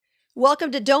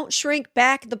Welcome to Don't Shrink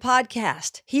Back, the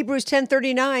podcast. Hebrews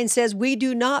 10:39 says, "We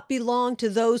do not belong to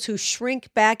those who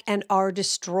shrink back and are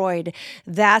destroyed."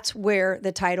 That's where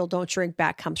the title Don't Shrink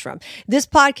Back comes from. This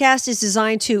podcast is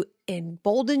designed to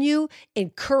embolden you,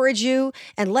 encourage you,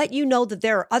 and let you know that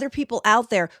there are other people out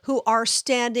there who are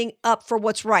standing up for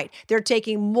what's right. They're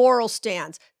taking moral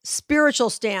stands, spiritual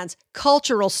stands,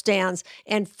 cultural stands,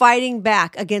 and fighting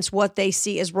back against what they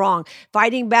see as wrong,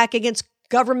 fighting back against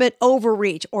government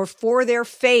overreach or for their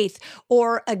faith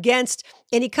or against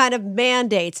any kind of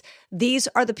mandates. These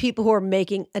are the people who are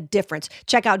making a difference.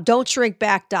 Check out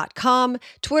don'tshrinkback.com,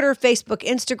 Twitter, Facebook,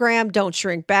 Instagram, Don't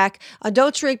Shrink Back. On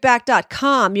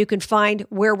don'tshrinkback.com, you can find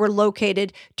where we're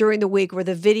located during the week where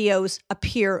the videos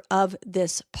appear of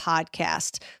this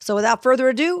podcast. So without further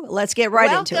ado, let's get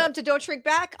right into it. Welcome to Don't Shrink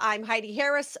Back. I'm Heidi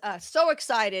Harris. So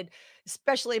excited,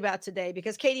 especially about today,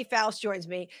 because Katy Faust joins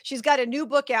me. She's got a new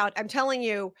book out. I'm telling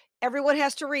you, everyone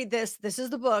has to read this. This is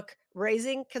the book,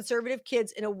 Raising Conservative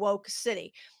Kids in a Woke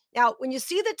City. Now, when you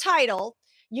see the title,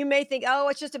 you may think, oh,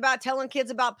 it's just about telling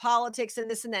kids about politics and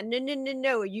this and that. No, no, no,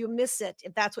 no. You miss it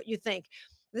if that's what you think.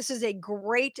 This is a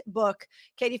great book.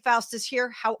 Katy Faust is here.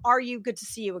 How are you? Good to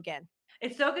see you again.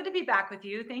 It's so good to be back with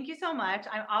you. Thank you so much.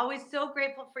 I'm always so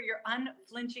grateful for your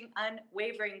unflinching,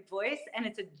 unwavering voice. And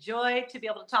it's a joy to be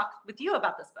able to talk with you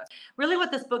about this book. Really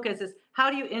what this book is how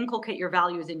do you inculcate your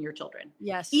values in your children?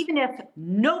 Yes. Even if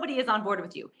nobody is on board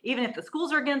with you, even if the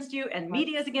schools are against you and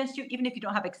media is against you, even if you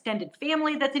don't have extended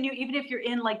family that's in you, even if you're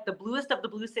in like the bluest of the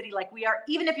blue city like we are,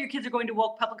 even if your kids are going to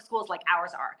woke public schools like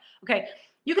ours are, okay,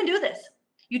 you can do this.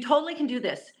 You totally can do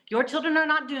this. Your children are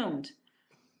not doomed,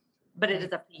 but it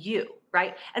is up to you,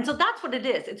 right? And so that's what it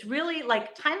is. It's really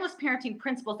like timeless parenting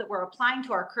principles that we're applying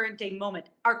to our current day moment,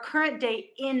 our current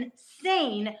day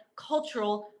insane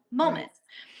cultural moments.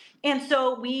 Right. And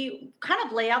so we kind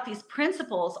of lay out these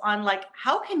principles on like,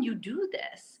 how can you do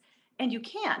this? And you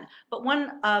can. But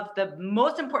one of the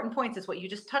most important points is what you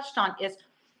just touched on is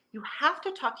you have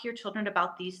to talk to your children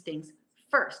about these things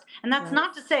first. And that's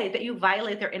not to say that you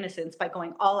violate their innocence by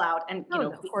going all out and,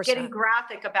 getting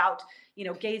graphic about,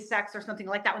 gay sex or something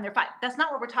like that when they're 5. That's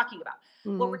not what we're talking about.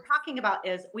 Mm-hmm. What we're talking about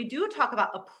is we do talk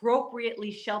about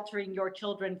appropriately sheltering your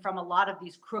children from a lot of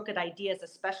these crooked ideas,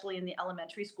 especially in the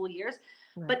elementary school years.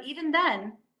 Right. But even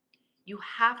then, you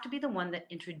have to be the one that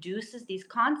introduces these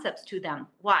concepts to them.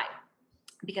 Why?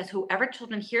 Because whoever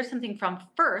children hear something from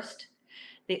first,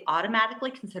 they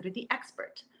automatically consider the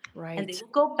expert. Right. And they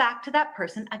will go back to that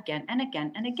person again and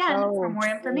again and again for more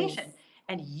information.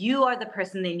 And you are the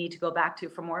person they need to go back to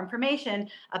for more information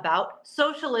about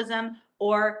socialism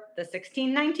or the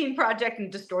 1619 Project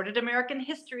and distorted American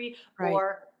history, right,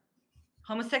 or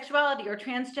homosexuality or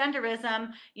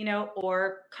transgenderism,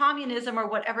 or communism or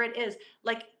whatever it is.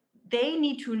 Like, they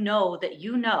need to know that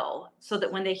so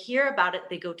that when they hear about it,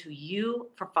 they go to you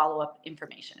for follow-up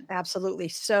information. Absolutely.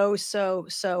 So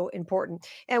important.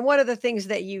 And one of the things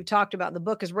that you talked about in the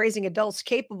book is raising adults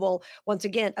capable, once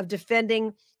again, of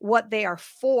defending what they are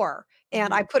for.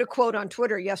 And I put a quote on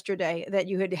Twitter yesterday that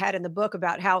you had in the book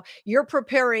about how you're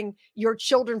preparing your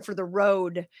children for the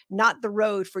road, not the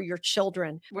road for your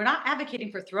children. We're not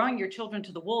advocating for throwing your children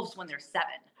to the wolves when they're 7.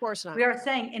 Of course not. We are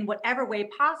saying in whatever way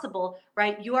possible,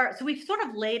 right? So we've sort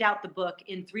of laid out the book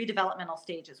in 3 developmental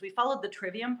stages. We followed the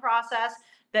trivium process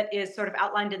that is sort of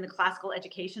outlined in the classical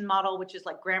education model, which is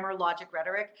like grammar, logic,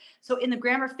 rhetoric. So in the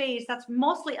grammar phase, that's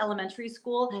mostly elementary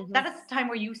school. Mm-hmm. That is the time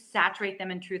where you saturate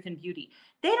them in truth and beauty.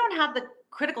 They don't have the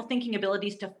critical thinking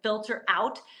abilities to filter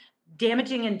out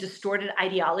damaging and distorted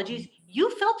ideologies. You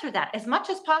filter that as much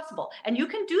as possible. And you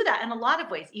can do that in a lot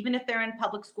of ways, even if they're in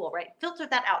public school, right? Filter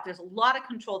that out. There's a lot of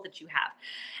control that you have.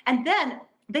 And then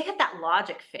they hit that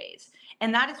logic phase.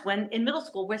 And that is when in middle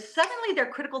school, where suddenly their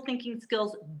critical thinking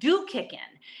skills do kick in.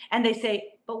 And they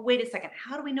say, but wait a second,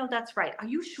 how do we know that's right? Are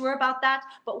you sure about that?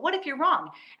 But what if you're wrong?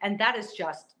 And that is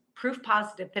just proof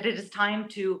positive that it is time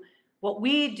to, what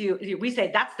we do, we say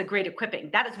that's the great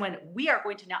equipping. That is when we are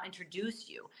going to now introduce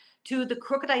you to the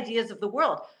crooked ideas of the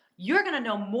world. You're going to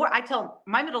know more. I tell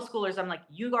my middle schoolers, I'm like,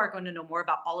 you are going to know more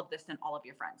about all of this than all of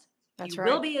your friends. That's you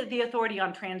will be the authority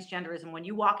on transgenderism when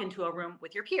you walk into a room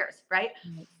with your peers, right?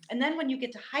 Mm-hmm. And then when you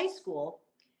get to high school,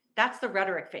 that's the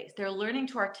rhetoric phase. They're learning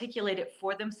to articulate it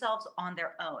for themselves on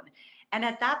their own. And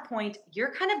at that point,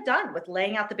 you're kind of done with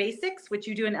laying out the basics, which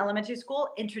you do in elementary school,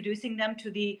 introducing them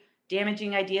to the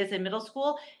damaging ideas in middle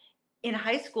school. In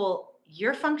high school,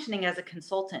 you're functioning as a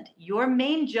consultant. Your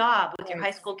main job with your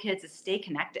high school kids is stay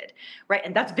connected, right?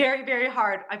 And that's very, very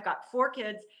hard. I've got 4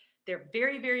 kids. They're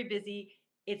very, very busy.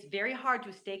 It's very hard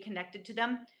to stay connected to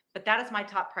them. but that is my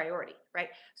top priority, right?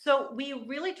 So we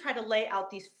really try to lay out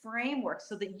these frameworks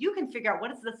so that you can figure out,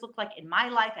 what does this look like in my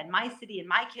life and my city and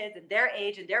my kids and their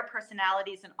age and their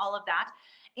personalities and all of that.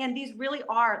 And these really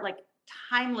are like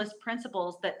timeless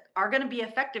principles that are going to be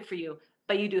effective for you,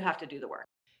 but you do have to do the work.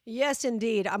 Yes,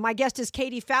 indeed. My guest is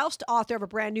Katy Faust, author of a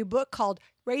brand new book called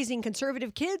Raising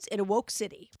Conservative Kids in a Woke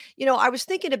City. I was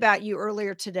thinking about you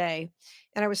earlier today,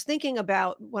 and I was thinking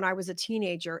about when I was a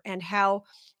teenager and how,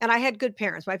 and I had good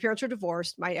parents. My parents were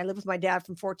divorced. I lived with my dad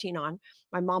from 14 on.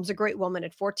 My mom's a great woman.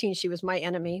 At 14, she was my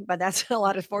enemy, but that's a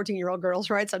lot of 14-year-old girls,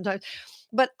 right? Sometimes.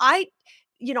 But I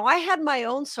had my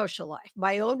own social life,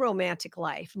 my own romantic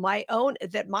life, my own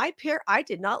that I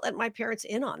did not let my parents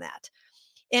in on that.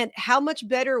 And how much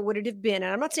better would it have been? And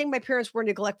I'm not saying my parents were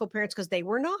neglectful parents, because they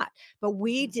were not, but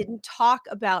we didn't talk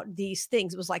about these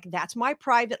things. It was like, that's my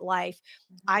private life.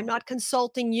 I'm not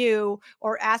consulting you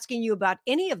or asking you about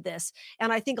any of this.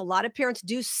 And I think a lot of parents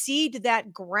do cede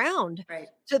that ground Right.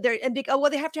 to their, and oh,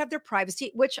 well, they have to have their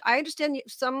privacy, which I understand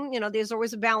some, there's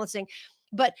always a balancing,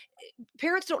 but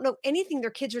parents don't know anything their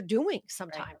kids are doing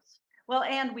sometimes. Right. Well,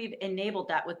 and we've enabled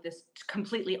that with this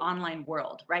completely online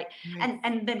world, right? Right.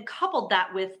 And then coupled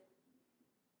that with,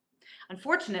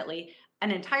 unfortunately, an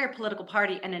entire political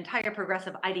party, an entire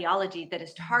progressive ideology that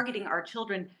is targeting our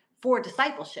children for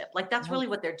discipleship. Like, that's really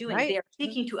what they're doing. Right. They're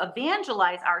seeking to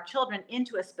evangelize our children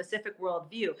into a specific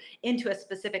worldview, into a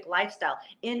specific lifestyle,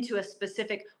 into a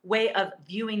specific way of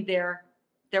viewing their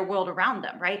world around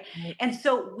them, right? Right. And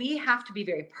so we have to be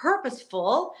very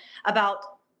purposeful about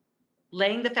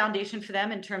laying the foundation for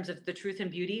them in terms of the truth and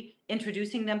beauty,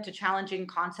 introducing them to challenging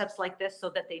concepts like this so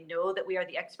that they know that we are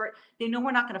the expert. They know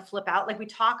we're not going to flip out like we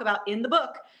talk about in the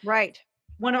book. Right.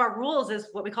 One of our rules is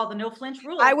what we call the no flinch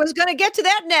rule. I was going to get to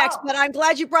that next, but I'm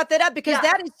glad you brought that up, because Yeah.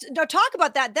 that is, no, talk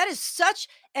about that. That is such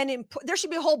an there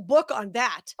should be a whole book on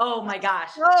that. Oh my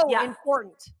gosh. So Yeah.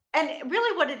 important. And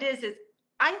really what it is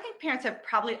I think parents have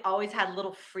probably always had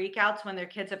little freakouts when their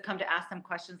kids have come to ask them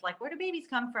questions like, where do babies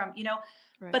come from?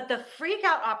 Right. But the freak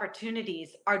out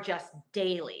opportunities are just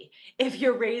daily. If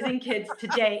you're raising kids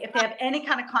today, if they have any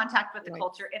kind of contact with the Right.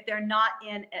 culture, if they're not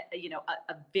in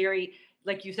a very,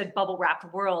 like you said, bubble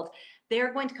wrapped world,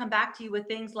 they're going to come back to you with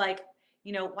things like,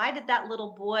 why did that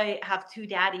little boy have two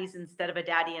daddies instead of a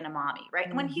daddy and a mommy, right?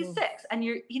 And when he's 6, and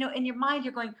you're, in your mind,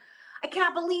 you're going, I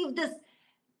can't believe this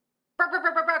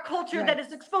culture Right. that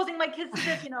is exposing my kids to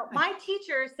this. My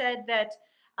teacher said that,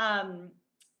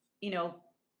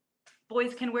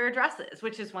 boys can wear dresses,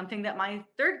 which is one thing that my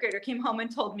 3rd grader came home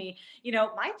and told me.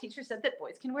 My teacher said that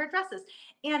boys can wear dresses.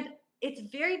 And it's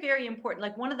very, very important.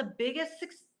 Like, one of the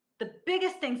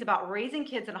biggest things about raising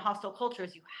kids in a hostile culture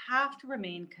is you have to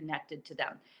remain connected to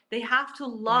them. They have to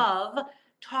love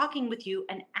talking with you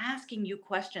and asking you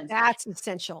questions. That's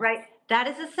essential. Right. That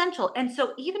is essential. And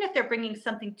so even if they're bringing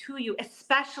something to you,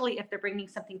 especially if they're bringing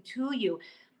something to you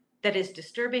that is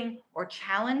disturbing or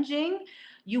challenging,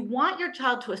 you want your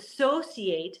child to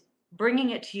associate bringing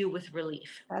it to you with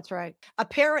relief. That's right. A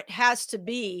parent has to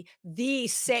be the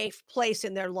safe place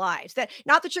in their lives. That,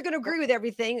 not that you're going to agree with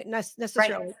everything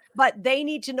necessarily, but they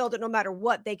need to know that no matter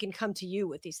what, they can come to you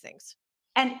with these things.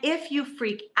 And if you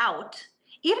freak out,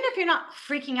 even if you're not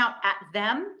freaking out at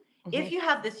them, if you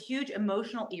have this huge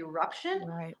emotional eruption,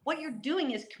 what you're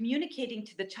doing is communicating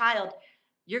to the child,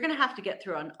 you're going to have to get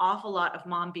through an awful lot of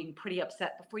mom being pretty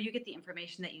upset before you get the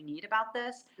information that you need about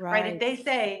this, right? If they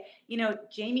say,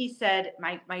 Jamie said,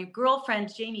 my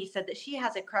girlfriend Jamie said that she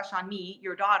has a crush on me,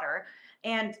 your daughter,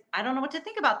 and I don't know what to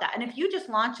think about that. And if you just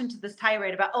launch into this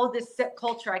tirade about, oh, this sick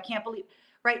culture, I can't believe,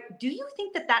 right? Do you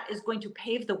think that that is going to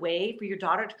pave the way for your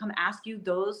daughter to come ask you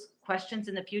those questions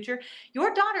in the future?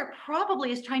 Your daughter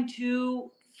probably is trying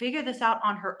to figure this out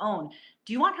on her own.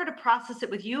 Do you want her to process it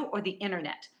with you or the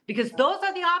internet? Because those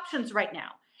are the options right now.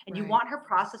 And you want her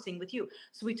processing with you.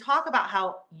 So we talk about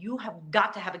how you have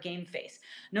got to have a game face.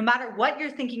 No matter what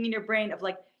you're thinking in your brain of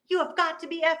like, you have got to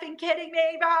be effing kidding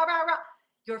me, rah, rah, rah.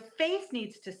 Your face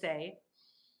needs to say,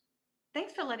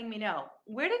 thanks for letting me know.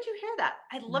 Where did you hear that?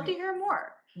 I'd love to hear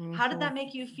more. How did that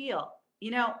make you feel?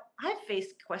 I've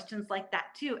faced questions like that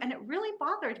too, and it really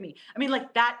bothered me. I mean,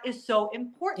 like, that is so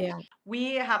important. Yeah.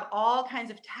 We have all kinds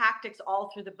of tactics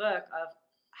all through the book of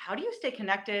how do you stay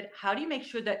connected? How do you make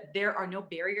sure that there are no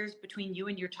barriers between you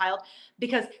and your child?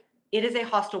 Because it is a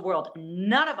hostile world.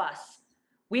 None of us,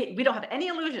 we don't have any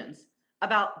illusions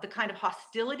about the kind of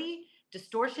hostility,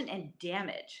 distortion, and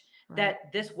damage Right.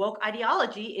 that this woke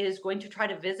ideology is going to try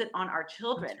to visit on our That's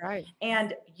children. right.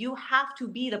 And you have to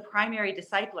be the primary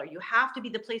discipler. You have to be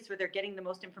the place where they're getting the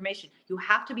most information. You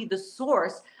have to be the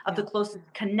source of the Yeah.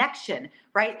 closest connection,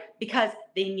 right? Because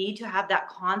they need to have that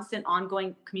constant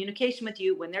ongoing communication with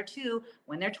you when they're 2,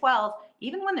 when they're 12,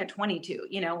 even when they're 22.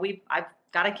 I've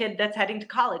got a kid that's heading to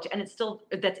college and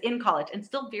that's in college, and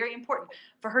still very important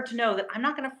for her to know that I'm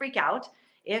not going to freak out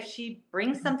if she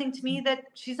brings something to me that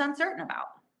she's uncertain about.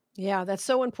 Yeah, that's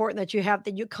so important that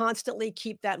you constantly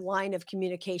keep that line of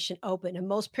communication open. And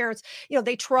most parents,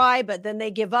 they try, but then they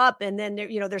give up, and then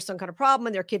there's some kind of problem,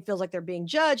 and their kid feels like they're being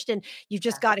judged, and you've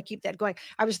just Yeah. got to keep that going.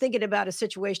 I was thinking about a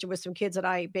situation with some kids that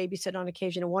I babysit on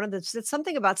occasion, and one of them said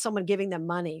something about someone giving them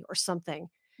money or something.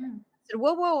 Mm. I said,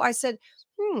 "Whoa, whoa!" I said,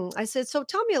 "Hmm." I said, "So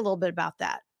tell me a little bit about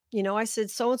that." I said,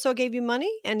 "So and so gave you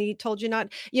money, and he told you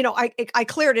not." I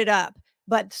cleared it up.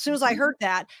 But as soon as I Mhm. heard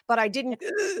that, but I Yeah. didn't,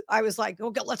 I was like,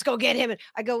 "Oh, let's go get him." And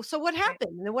I go, "So what Right.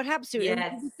 happened? And then what happens to it?" And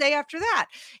what did he Yes. say after that?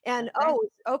 And That's right.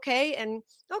 okay, and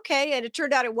okay, and it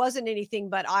turned out it wasn't anything.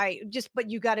 But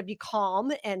you got to be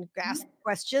calm and ask Mhm.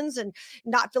 questions and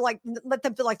not feel like let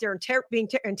them feel like they're being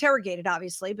interrogated,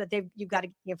 obviously. But you've got Yeah. to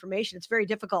get the information. It's very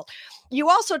difficult. You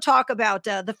also talk about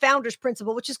the founder's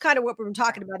principle, which is kind of what we've been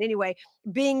talking about anyway,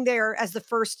 being there as the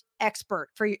first expert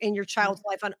in your Mhm. child's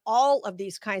life on all of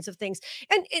these kinds of things.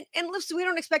 And listen, we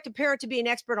don't expect a parent to be an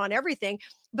expert on everything,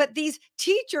 but these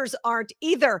teachers aren't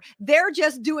either. They're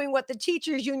just doing what the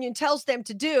teachers union tells them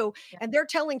to do, Yeah. and they're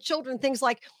telling children things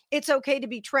like it's okay to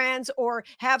be trans or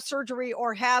have surgery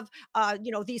or have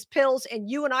these pills. And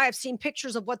you and I have seen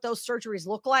pictures of what those surgeries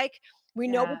look like. We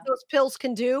know what Yeah. those pills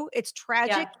can do. It's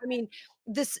tragic. Yeah. I mean,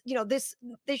 this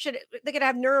they could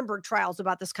have Nuremberg trials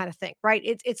about this kind of thing, right?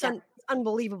 Yeah.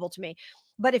 Unbelievable to me.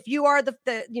 But if you are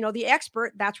the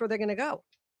expert, that's where they're going to go.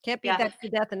 Can't beat Yeah. that to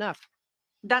death enough.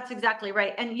 That's exactly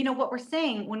right. And what we're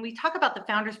saying when we talk about the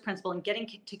founder's principle and getting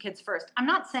to kids first, I'm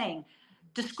not saying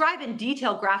describe in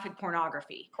detail graphic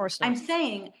pornography. Of course I'm not.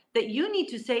 saying that you need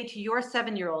to say to your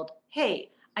 7-year-old,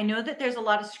 hey, I know that there's a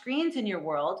lot of screens in your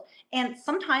world, and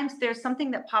sometimes there's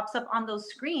something that pops up on those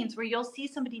screens where you'll see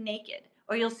somebody naked,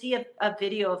 or you'll see a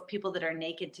video of people that are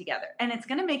naked together, and it's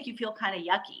going to make you feel kind of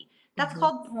yucky. That's Mhm,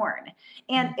 called porn.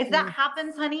 And if that mhm,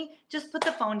 happens, honey, just put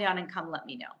the phone down and come let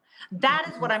me know. That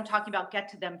is mhm. what I'm talking about. Get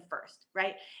to them first,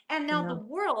 right? And now the Yeah.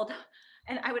 world,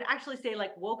 and I would actually say,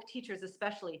 like, woke teachers,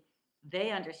 especially,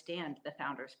 they understand the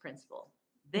founder's principle.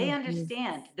 They Mhm.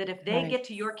 understand that if they Right. get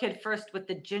to your kid first with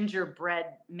the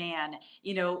gingerbread man,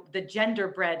 the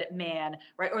genderbread man,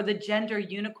 right? Or the gender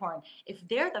unicorn, if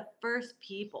they're the first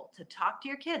people to talk to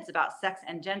your kids about sex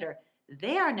and gender,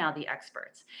 they are now the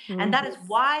experts. And that Mhm. is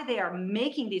why they are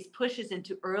making these pushes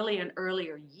into early and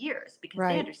earlier years, because they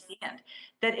Right. understand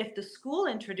that if the school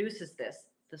introduces this,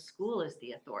 the school is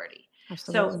the authority.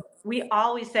 Absolutely. So we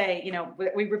always say,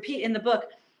 we repeat in the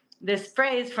book this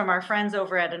phrase from our friends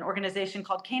over at an organization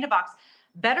called Katy,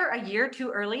 better a year too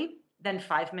early than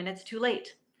 5 minutes too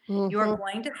late. You are Mhm.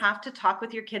 going to have to talk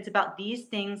with your kids about these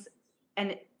things,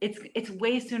 and it's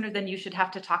way sooner than you should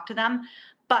have to talk to them,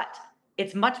 but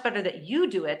it's much better that you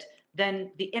do it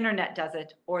than the internet does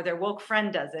it, or their woke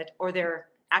friend does it, or their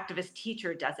activist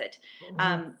teacher does it.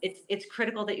 Mhm. It's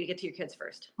critical that you get to your kids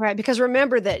first. Right, because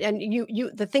remember that, and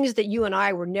the things that you and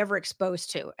I were never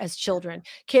exposed to as children,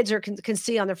 kids can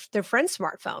see on their friend's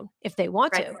smartphone if they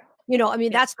want Right. to. I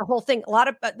mean, Yeah. that's the whole thing. A lot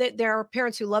of there are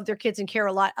parents who love their kids and care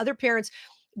a lot. Other parents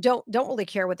don't really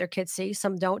care what their kids see.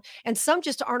 Some don't, and some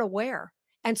just aren't aware,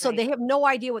 and so they Right. have no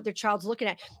idea what their child's looking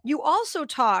at. You also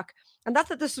talk, and I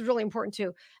thought this is really important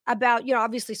too, about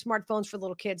obviously smartphones for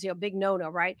little kids. Big no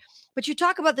right. But you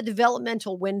talk about the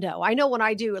developmental window. I know when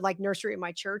I do like nursery at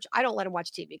my church, I don't let them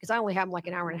watch TV because I only have them like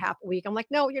an hour and a half a week. I'm like,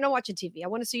 no, you're not watching TV. I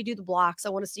want to see you do the blocks. I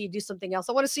want to see you do something else.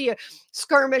 I want to see you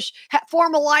skirmish,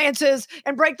 form alliances,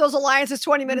 and break those alliances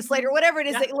 20 minutes later, Mhm. whatever it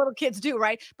is Yeah. that little kids do,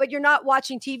 right? But you're not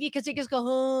watching TV because they just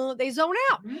go, they zone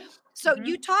out. Mhm. So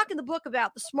you Mhm. talk in the book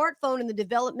about the smartphone and the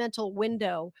developmental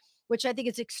window, which I think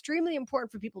is extremely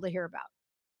important for people to hear about.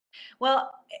 Well,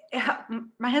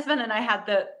 my husband and I had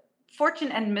the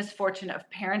fortune and misfortune of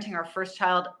parenting our first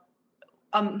child,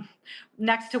 um,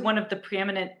 next to one of the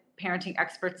preeminent parenting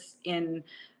experts in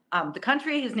the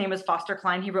country. His name is Foster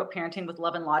Klein. He wrote Parenting with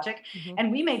Love and Logic. Mhm.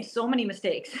 And we made so many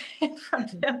mistakes in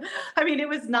front of him. I mean, it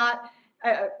was not,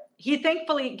 he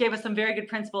thankfully gave us some very good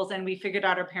principles, and we figured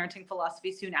out our parenting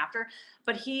philosophy soon after.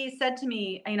 But he said to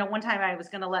me, one time I was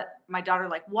going to let my daughter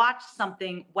like watch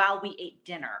something while we ate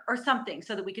dinner or something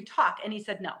so that we could talk. And he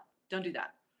said, no, don't do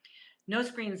that. No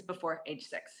screens before age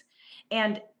 6.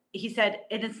 And he said,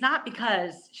 and it's not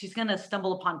because she's going to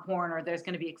stumble upon porn or there's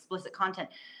going to be explicit content.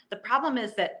 The problem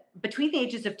is that between the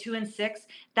ages of 2 and 6,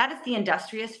 that is the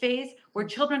industrious phase where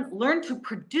children learn to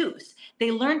produce,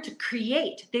 they learn to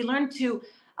create, they learn to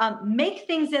make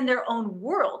things in their own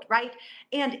world, right?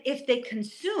 And if they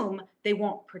consume, they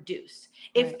won't produce.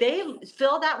 If they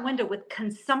fill that window with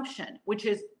consumption, which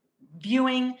is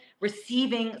viewing,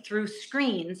 receiving through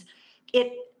screens,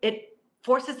 it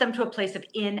forces them to a place of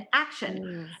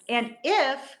inaction. And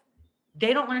if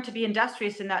they don't learn to be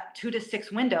industrious in that 2 to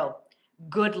 6 window,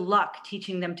 good luck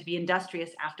teaching them to be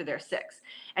industrious after they're 6.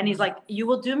 And he's like, you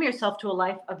will doom yourself to a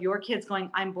life of your kids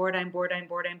going, I'm bored, I'm bored, I'm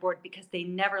bored, I'm bored, because they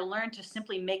never learned to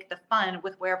simply make the fun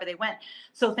with wherever they went.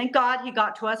 So thank God he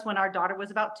got to us when our daughter was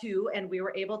about 2 and we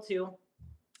were able to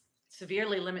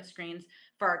severely limit screens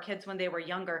for our kids when they were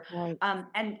younger. Right.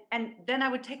 And then I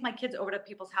would take my kids over to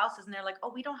people's houses and they're like,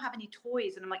 oh, we don't have any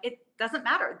toys. And I'm like, it doesn't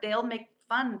matter. They'll make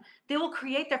fun. They will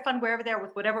create their fun wherever they are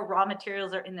with whatever raw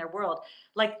materials are in their world.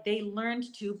 Like they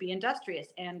learned to be industrious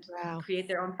and create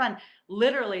their own fun,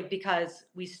 literally because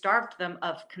we starved them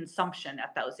of consumption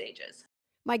at those ages.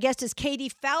 My guest is Katy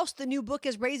Faust. The new book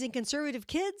is Raising Conservative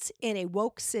Kids in a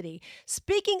Woke City.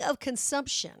 Speaking of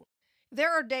consumption, there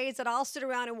are days that I'll sit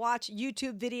around and watch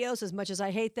YouTube videos, as much as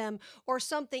I hate them, or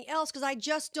something else, because I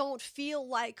just don't feel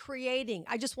like creating.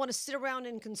 I just want to sit around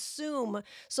and consume.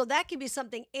 So that can be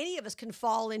something any of us can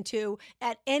fall into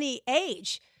at any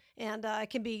age. And it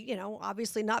can be,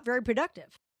 obviously not very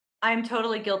productive. I'm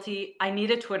totally guilty. I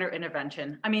need a Twitter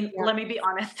intervention. I mean, let me be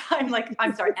honest. I'm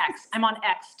sorry, X. I'm on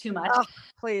X too much. Oh,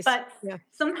 please. But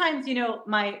sometimes,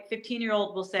 my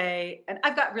 15-year-old will say, and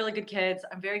I've got really good kids.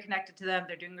 I'm very connected to them.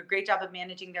 They're doing a great job of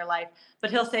managing their life. But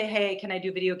he'll say, hey, can I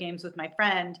do video games with my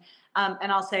friend?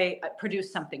 And I'll say,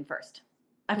 produce something first.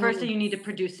 First, you need to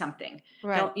produce something.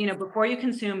 Right. Before you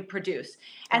consume, produce.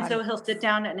 And so he'll sit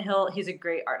down and he's a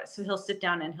great artist. So he'll sit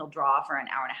down and he'll draw for an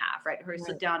hour and a half, right? Or he'll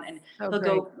sit down and he'll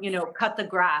go, cut the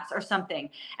grass or something.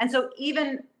 And so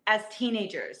even as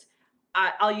teenagers,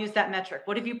 I'll use that metric.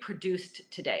 What have you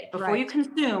produced today? Before you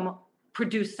consume,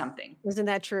 produce something. Isn't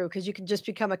that true? Because you can just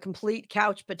become a complete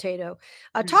couch potato.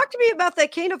 Talk to me about the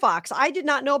Canavox. I did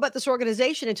not know about this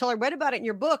organization until I read about it in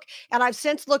your book, and I've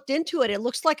since looked into it. It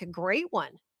looks like a great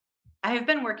one. I have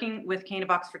been working with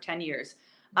Canavox for 10 years.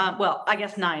 Well, I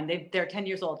guess 9. They're 10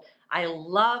 years old. I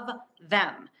love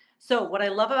them. So what I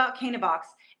love about Canavox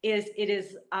is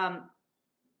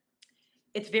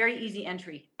it's very easy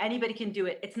entry. Anybody can do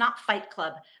it. It's not Fight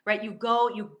Club, right? You go,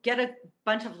 you get a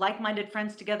bunch of like-minded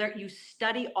friends together. You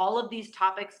study all of these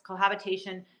topics: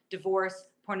 cohabitation, divorce,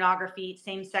 pornography,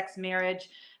 same-sex marriage,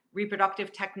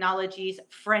 reproductive technologies,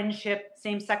 friendship,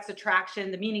 same-sex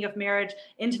attraction, the meaning of marriage,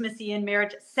 intimacy in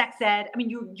marriage, sex ed. I mean,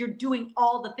 you're doing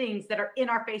all the things that are in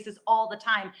our faces all the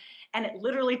time. And it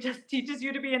literally just teaches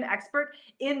you to be an expert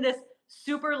in this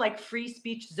super free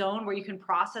speech zone where you can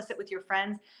process it with your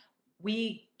friends.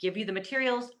 We give you the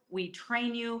materials, we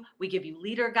train you, we give you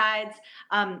leader guides.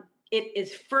 It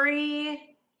is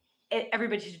free.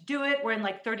 Everybody should do it. We're in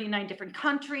 39 different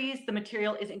countries. The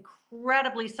material is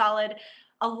incredibly solid.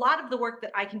 A lot of the work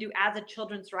that I can do as a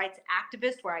children's rights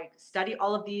activist, where I study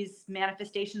all of these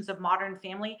manifestations of modern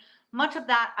family, much of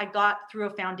that I got through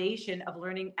a foundation of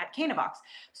learning at Canavox.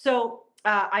 So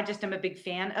I just am a big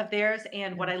fan of theirs.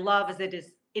 And what I love is it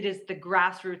is the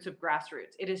grassroots of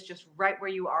grassroots. It is just right where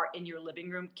you are in your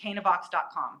living room,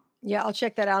 canavox.com. Yeah, I'll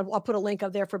check that out. I'll put a link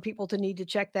up there for people to need to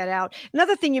check that out.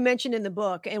 Another thing you mentioned in the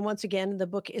book, and once again, the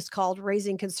book is called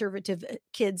Raising Conservative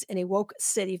Kids in a Woke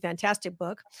City. Fantastic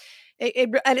book.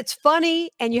 And it's funny,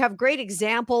 and you have great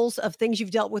examples of things you've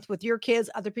dealt with your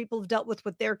kids, other people have dealt with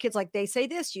their kids. Like they say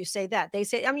this, you say that. They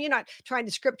say, you're not trying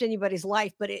to script anybody's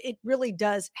life, but it really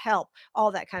does help,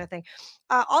 all that kind of thing.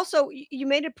 Also, you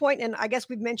made a point, and I guess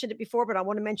we've mentioned it before, but I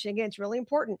want to mention it again. It's really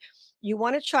important. You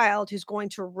want a child who's going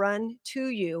to run to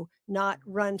you, not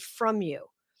run from you.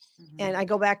 And I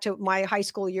go back to my high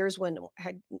school years when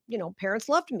parents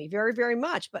loved me very, very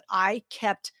much, but I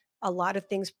kept a lot of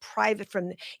things private from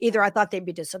them. Either I thought they'd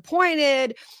be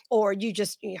disappointed, or you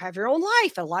have your own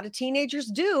life. A lot of teenagers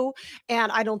do.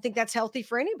 And I don't think that's healthy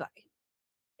for anybody.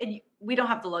 And we don't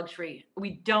have the luxury.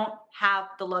 We don't have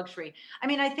the luxury. I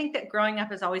mean, I think that growing up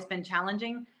has always been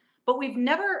challenging, but we've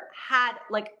never had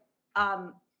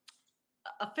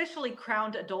officially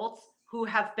crowned adults who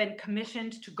have been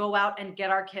commissioned to go out and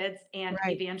get our kids and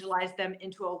evangelize them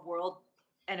into a world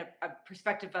and a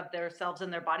perspective of themselves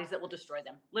and their bodies that will destroy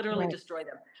them, literally destroy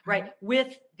them, right?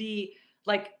 With the,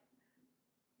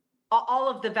 all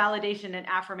of the validation and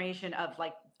affirmation of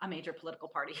a major political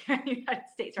party in the United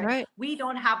States, right? We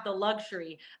don't have the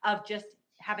luxury of just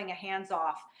having a hands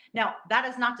off. Now, that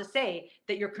is not to say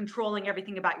that you're controlling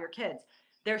everything about your kids.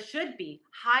 There should be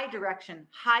high direction,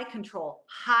 high control,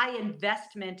 high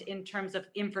investment in terms of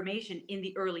information in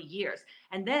the early years.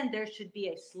 And then there should be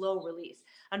a slow release.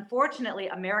 Unfortunately,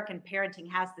 American parenting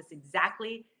has this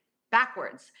exactly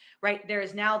backwards, right? There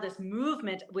is now this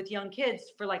movement with young kids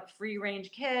for like free range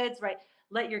kids, right?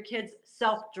 Let your kids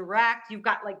self-direct. You've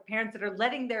got like parents that are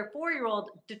letting their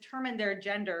 4-year-old determine their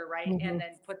gender, right? And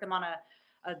then put them on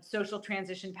a social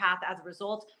transition path as a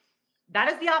result. That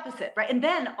is the opposite, right? And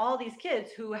then all these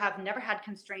kids who have never had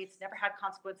constraints, never had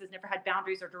consequences, never had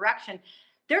boundaries or direction,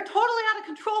 they're totally out of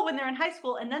control when they're in high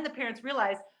school. And then the parents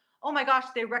realize, oh my gosh,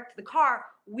 they wrecked the car.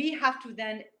 We have to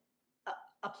then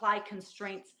apply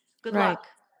constraints. Good luck.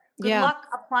 Good luck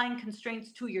applying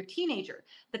constraints to your teenager.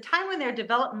 The time when they're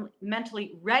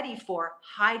developmentally ready for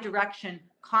high direction,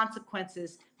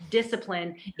 consequences,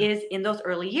 discipline is in those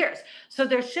early years. So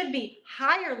there should be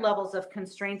higher levels of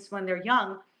constraints when they're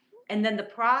young. And then the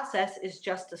process is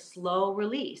just a slow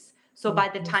release. So by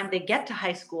the time they get to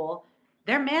high school,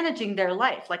 they're managing their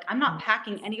life. Like, I'm not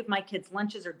packing any of my kids'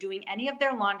 lunches or doing any of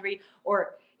their laundry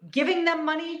or giving them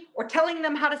money or telling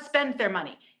them how to spend their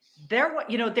money.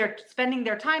 They're spending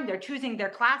their time, they're choosing their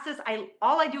classes.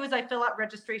 All I do is I fill out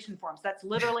registration forms. That's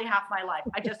literally half my life.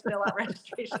 I just fill out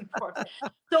registration forms.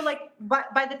 So like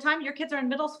by the time your kids are in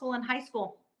middle school and high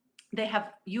school,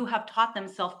 you have taught them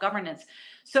self-governance.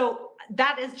 So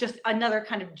that is just another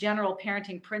kind of general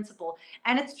parenting principle.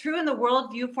 And it's true in the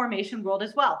worldview formation world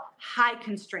as well. High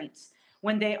constraints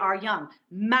when they are young,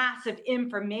 massive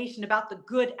information about the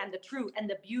good and the true and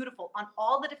the beautiful on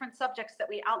all the different subjects that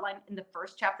we outline in the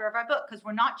first chapter of our book, because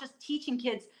we're not just teaching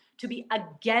kids to be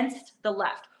against the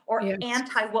left or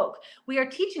anti-woke. We are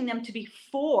teaching them to be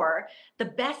for the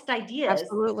best ideas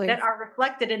that are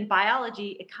reflected in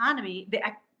biology, economy,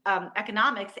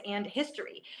 economics, and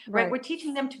history, right? We're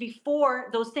teaching them to be for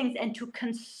those things and to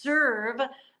conserve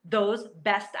those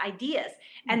best ideas.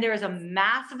 And there is a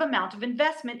massive amount of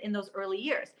investment in those early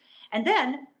years. And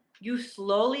then you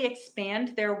slowly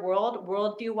expand their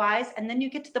worldview wise. And then you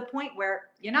get to the point where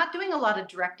you're not doing a lot of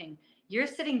directing. You're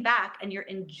sitting back and you're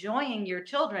enjoying your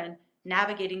children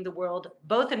navigating the world,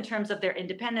 both in terms of their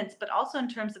independence, but also in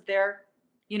terms of their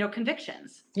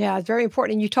convictions. Yeah, it's very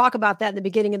important. And you talk about that in the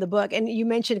beginning of the book. And you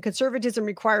mentioned conservatism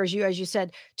requires you, as you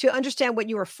said, to understand what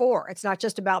you are for. It's not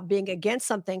just about being against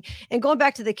something. And going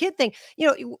back to the kid thing,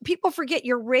 people forget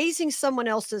you're raising someone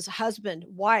else's husband,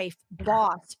 wife,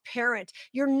 boss, parent.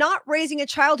 You're not raising a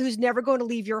child who's never going to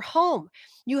leave your home.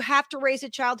 You have to raise a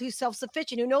child who's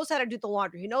self-sufficient, who knows how to do the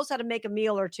laundry, who knows how to make a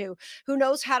meal or two, who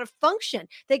knows how to function.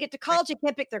 They get to college, they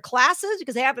can't pick their classes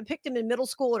because they haven't picked them in middle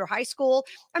school or high school.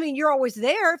 I mean, you're always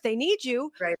there if they need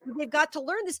you. Right. They've got to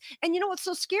learn this. And what's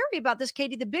so scary about this,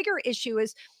 Katy? The bigger issue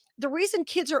is the reason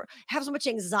kids have so much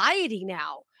anxiety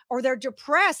now, or they're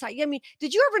depressed. I mean,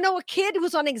 did you ever know a kid who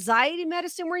was on anxiety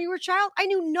medicine when you were a child? I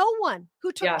knew no one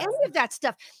who took any of that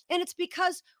stuff. And it's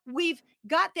because we've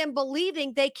got them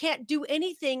believing they can't do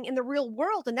anything in the real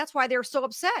world. And that's why they're so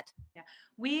upset. Yeah.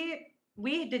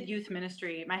 We did youth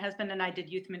ministry. My husband and I did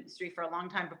youth ministry for a long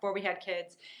time before we had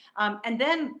kids. And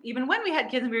then even when we had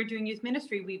kids and we were doing youth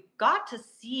ministry, we got to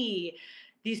see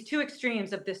these two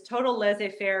extremes of this total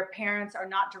laissez-faire. Parents are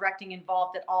not directing,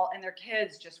 involved at all, and their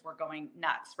kids just were going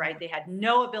nuts, right? They had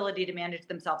no ability to manage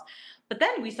themselves. But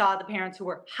then we saw the parents who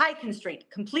were high constraint,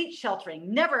 complete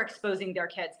sheltering, never exposing their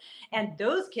kids. And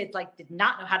those kids did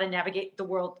not know how to navigate the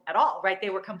world at all, right? They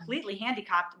were completely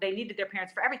handicapped. They needed their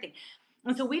parents for everything.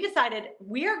 And so we decided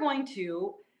we are going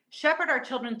to shepherd our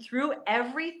children through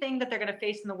everything that they're going to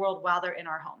face in the world while they're in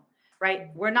our home,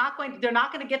 right? They're not going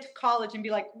to get to college and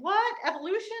be like, what,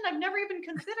 evolution? I've never even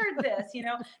considered this.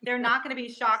 They're not going to be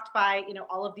shocked by,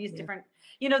 all of these different,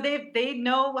 they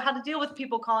know how to deal with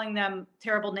people calling them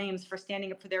terrible names for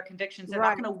standing up for their convictions. They're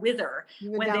not going to wither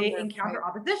when they encounter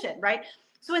opposition, right?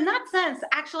 So in that sense,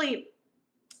 actually,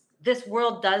 this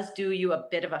world does do you a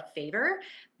bit of a favor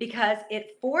because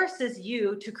it forces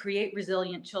you to create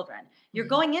resilient children. You're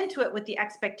going into it with the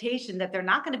expectation that they're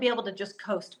not going to be able to just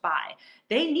coast by.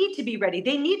 They need to be ready.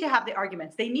 They need to have the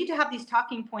arguments. They need to have these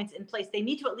talking points in place. They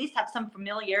need to at least have some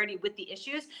familiarity with the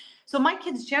issues. So my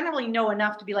kids generally know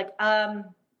enough to be like,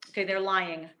 okay, they're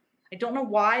lying. I don't know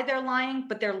why they're lying,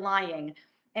 but they're lying.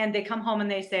 And they come home and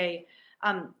they say,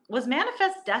 was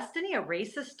Manifest Destiny a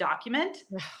racist document?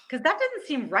 Because that doesn't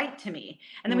seem right to me.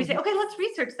 And then we say, okay, let's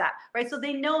research that, right? So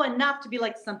they know enough to be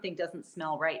like, something doesn't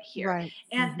smell right here. Right.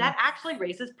 And that actually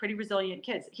raises pretty resilient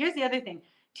kids. Here's the other thing.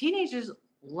 Teenagers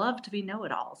love to be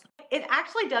know-it-alls. It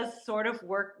actually does sort of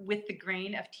work with the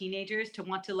grain of teenagers to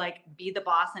want to like be the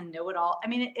boss and know it all. I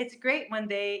mean, it's great when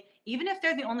they, even if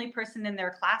they're the only person in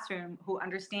their classroom who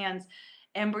understands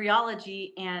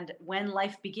embryology and when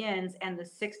life begins and the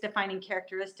 6 defining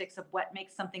characteristics of what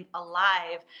makes something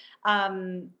alive,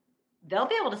 um, they'll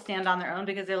be able to stand on their own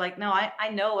because they're like, no, I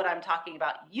know what I'm talking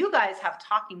about. You guys have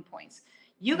talking points.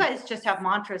 You guys just have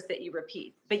mantras that you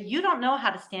repeat, but you don't know how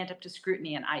to stand up to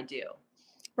scrutiny, and I do.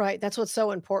 Right, that's what's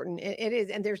so important. It is,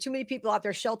 and there's too many people out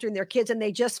there sheltering their kids, and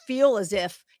they just feel as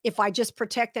if I just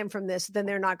protect them from this, then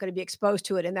they're not going to be exposed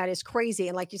to it, and that is crazy.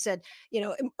 And like you said,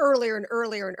 earlier and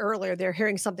earlier and earlier, they're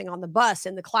hearing something on the bus,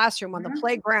 in the classroom, on the Mhm.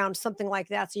 playground, something like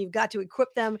that. So you've got to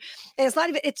equip them, and it's not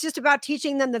even. It's just about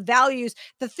teaching them the values,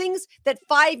 the things that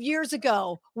 5 years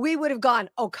ago we would have gone,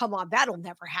 oh come on, that'll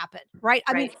never happen, right?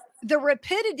 I mean, Right. the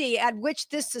rapidity at which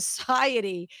this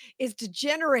society is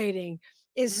degenerating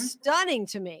is Mhm. stunning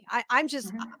to me. I'm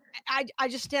just Mhm. I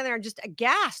just stand there and just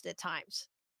aghast at times.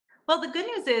 Well, the good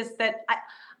news is that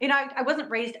I wasn't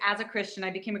raised as a Christian.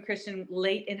 I became a Christian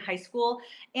late in high school,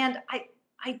 and I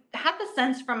had the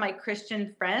sense from my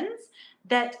Christian friends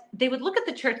that they would look at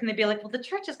the church and they'd be like, "Well, the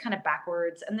church is kind of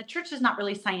backwards, and the church is not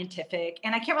really scientific,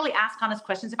 and I can't really ask honest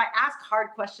questions. If I ask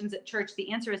hard questions at church,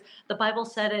 the answer is the Bible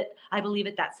said it. I believe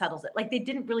it. That settles it." Like they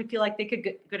didn't really feel like they could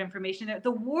get good information there.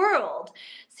 The world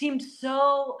seemed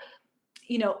so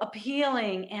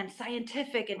appealing and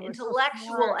scientific and Oh, we're so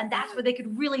intellectual. smart. And that's where they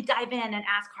could really dive in and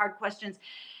ask hard questions.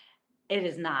 It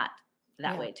is not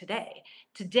that Yeah. way today.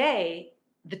 Today,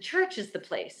 the church is the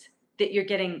place that you're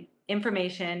getting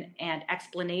information and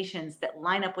explanations that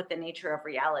line up with the nature of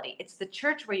reality. It's the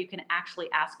church where you can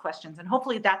actually ask questions. And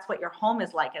hopefully that's what your home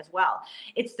is like as well.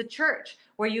 It's the church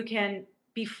where you can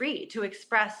be free to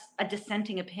express a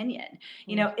dissenting opinion.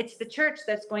 Mm. It's the church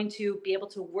that's going to be able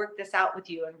to work this out with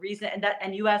you and reason,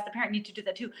 and you as the parent need to do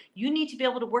that too. You need to be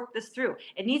able to work this through.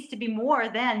 It needs to be more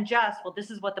than just, well,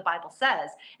 this is what the Bible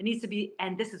says. It needs to be,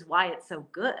 and this is why it's so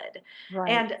good.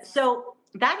 Right. And so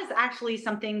that is actually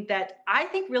something that I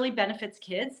think really benefits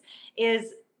kids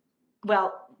is,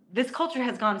 well, this culture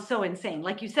has gone so insane.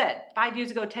 Like you said, 5 years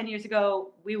ago, 10 years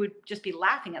ago, we would just be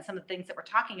laughing at some of the things that we're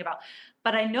talking about.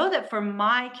 But I know that for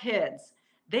my kids,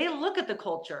 they look at the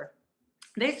culture,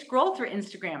 they scroll through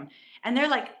Instagram, and they're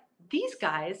like, these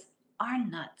guys are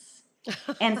nuts.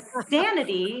 And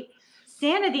sanity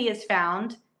is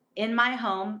found in my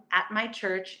home, at my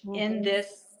church, in Mhm.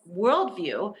 this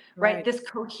worldview, right? Right. This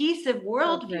cohesive So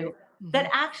worldview great. Mhm. that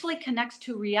actually connects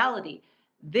to reality.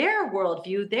 Their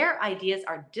worldview, their ideas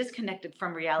are disconnected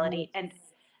from Mm. reality. And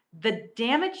the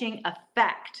damaging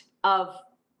effect of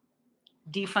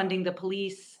defunding the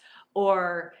police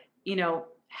or,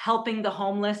 helping the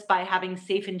homeless by having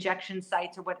safe injection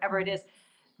sites or whatever it Mhm. is,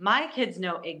 my kids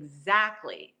know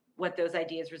exactly what those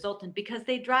ideas result in because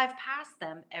they drive past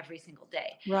them every single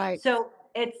day. Right. So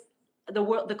it's the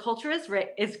world, the culture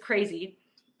is crazy,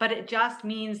 but it just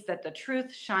means that the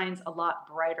truth shines a lot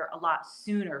brighter, a lot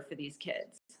sooner for these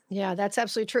kids. Yeah, that's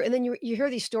absolutely true. And then you hear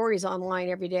these stories online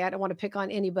every day. I don't want to pick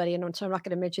on anybody, and so I'm not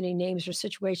going to mention any names or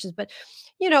situations, but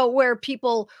where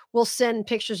people will send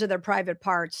pictures of their private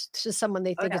parts to someone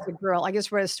they Oh think is yeah. a girl. I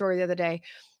just read a story the other day,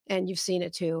 and you've seen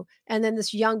it too. And then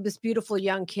this beautiful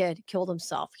young kid killed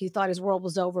himself. He thought his world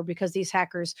was over because these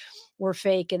hackers were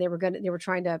fake and they were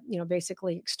trying to,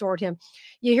 basically extort him.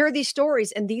 You hear these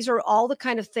stories, and these are all the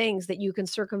kind of things that you can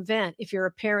circumvent if you're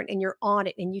a parent and you're on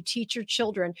it and you teach your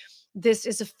children this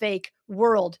is a fake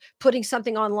world. Putting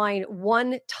something online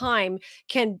one time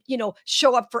can,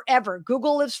 show up forever.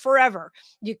 Google lives forever.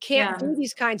 You can't Yeah. do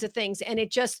these kinds of things, and it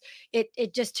just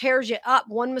tears you up.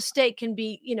 One mistake can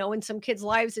be, in some kids'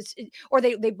 lives, or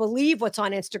they believe what's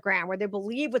on Instagram, or they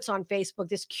believe what's on Facebook,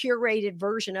 this curated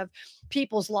version of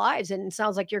people's lives, and it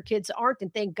sounds like your kids aren't,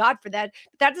 and thank God for that.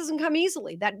 But that doesn't come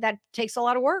easily. That takes a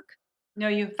lot of work. No,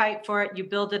 you fight for it, you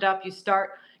build it up, you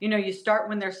start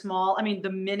when they're small. I mean, the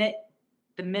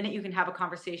minute you can have a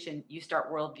conversation, you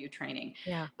start worldview training.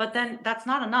 Yeah. But then that's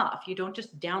not enough. You don't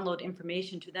just download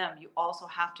information to them. You also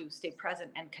have to stay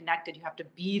present and connected. You have to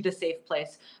be the safe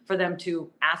place for them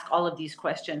to ask all of these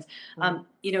questions. Mhm.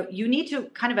 You need to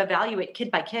kind of evaluate kid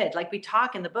by kid. Like we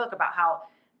talk in the book about how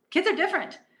kids are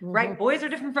different, Mhm. right? Boys are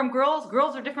different from girls.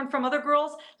 Girls are different from other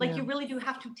girls. Like Yeah. you really do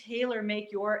have to tailor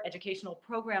make your educational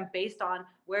program based on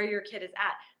where your kid is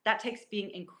at. That takes being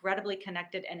incredibly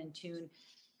connected and in tune.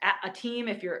 At a team,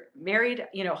 if you're married,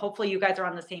 hopefully you guys are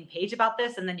on the same page about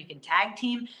this, and then you can tag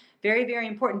team. Very, very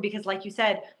important because, like you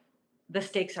said, the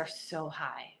stakes are so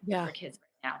high Yeah. for kids.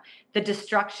 now. The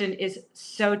destruction is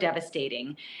so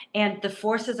devastating, and the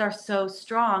forces are so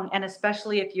strong. And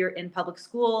especially if you're in public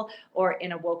school or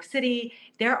in a woke city,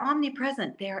 they're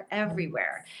omnipresent, they're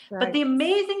everywhere. Right. But the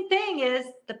amazing thing is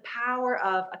the power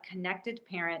of a connected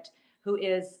parent who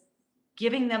is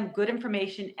giving them good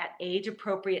information at age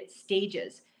appropriate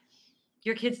stages.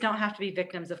 Your kids don't have to be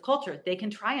victims of culture, they can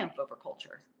triumph over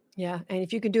culture. Yeah. And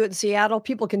if you can do it in Seattle,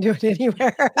 people can do it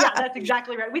anywhere. Yeah, that's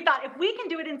exactly right. We thought if we can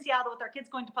do it in Seattle with our kids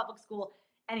going to public school,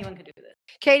 anyone can do this.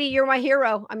 Katy, you're my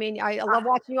hero. I mean, I love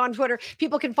watching you on Twitter.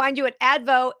 People can find you at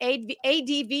Advo,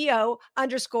 ADVO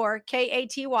 _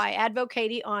 KATY, Advo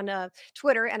Katy on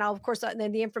Twitter. And I'll, of course,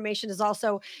 then the information is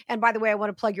also, and by the way, I want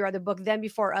to plug your other book, Then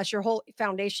Before Us, your whole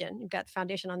foundation. You've got the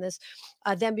foundation on this,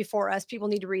 Then Before Us. People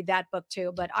need to read that book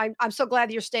too. But I'm so glad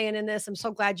that you're staying in this. I'm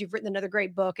so glad you've written another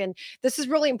great book. And this is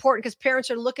really important because parents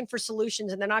are looking for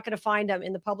solutions and they're not going to find them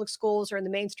in the public schools or in the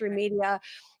mainstream media.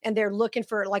 And they're looking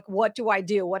for, like, what do I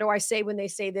do? What do I say when they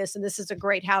say this? And this is a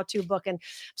great how-to book. And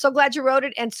I'm so glad you wrote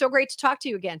it, and so great to talk to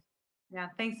you again. Yeah,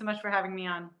 thanks so much for having me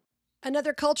on.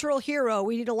 Another cultural hero.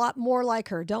 We need a lot more like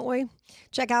her, don't we?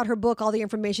 Check out her book. All the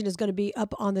information is going to be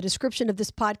up on the description of this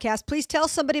podcast. Please tell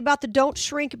somebody about the Don't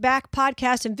Shrink Back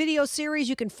podcast and video series.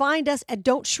 You can find us at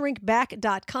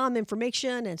don'tshrinkback.com.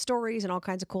 Information and stories and all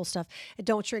kinds of cool stuff at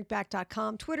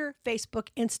don'tshrinkback.com. Twitter, Facebook,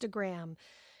 Instagram.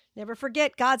 Never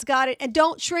forget, God's got it, and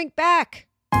don't shrink back.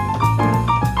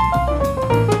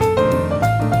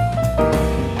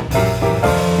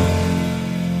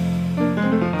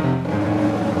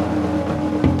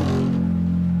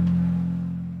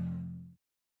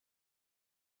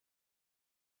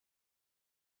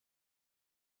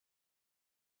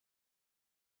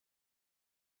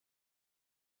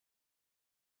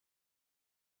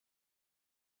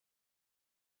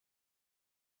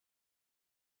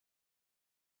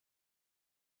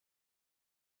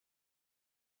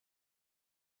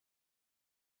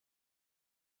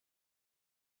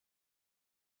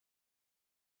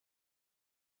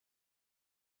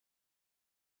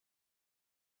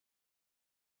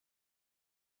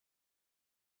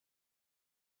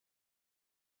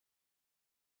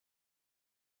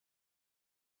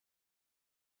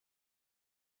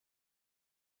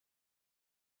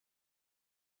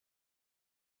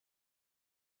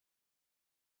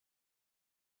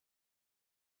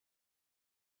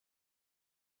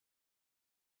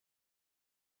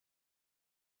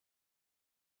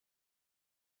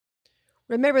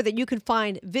 Remember that you can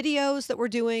find videos that we're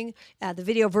doing, the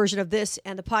video version of this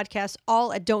and the podcast,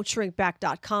 all at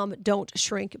don'tshrinkback.com,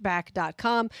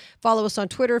 don'tshrinkback.com. Follow us on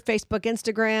Twitter, Facebook,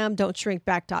 Instagram,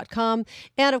 don'tshrinkback.com.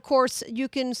 And of course, you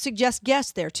can suggest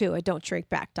guests there too at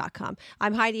don'tshrinkback.com.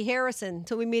 I'm Heidi Harrison.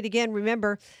 Until we meet again,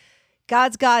 remember,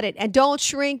 God's got it, and don't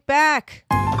shrink back.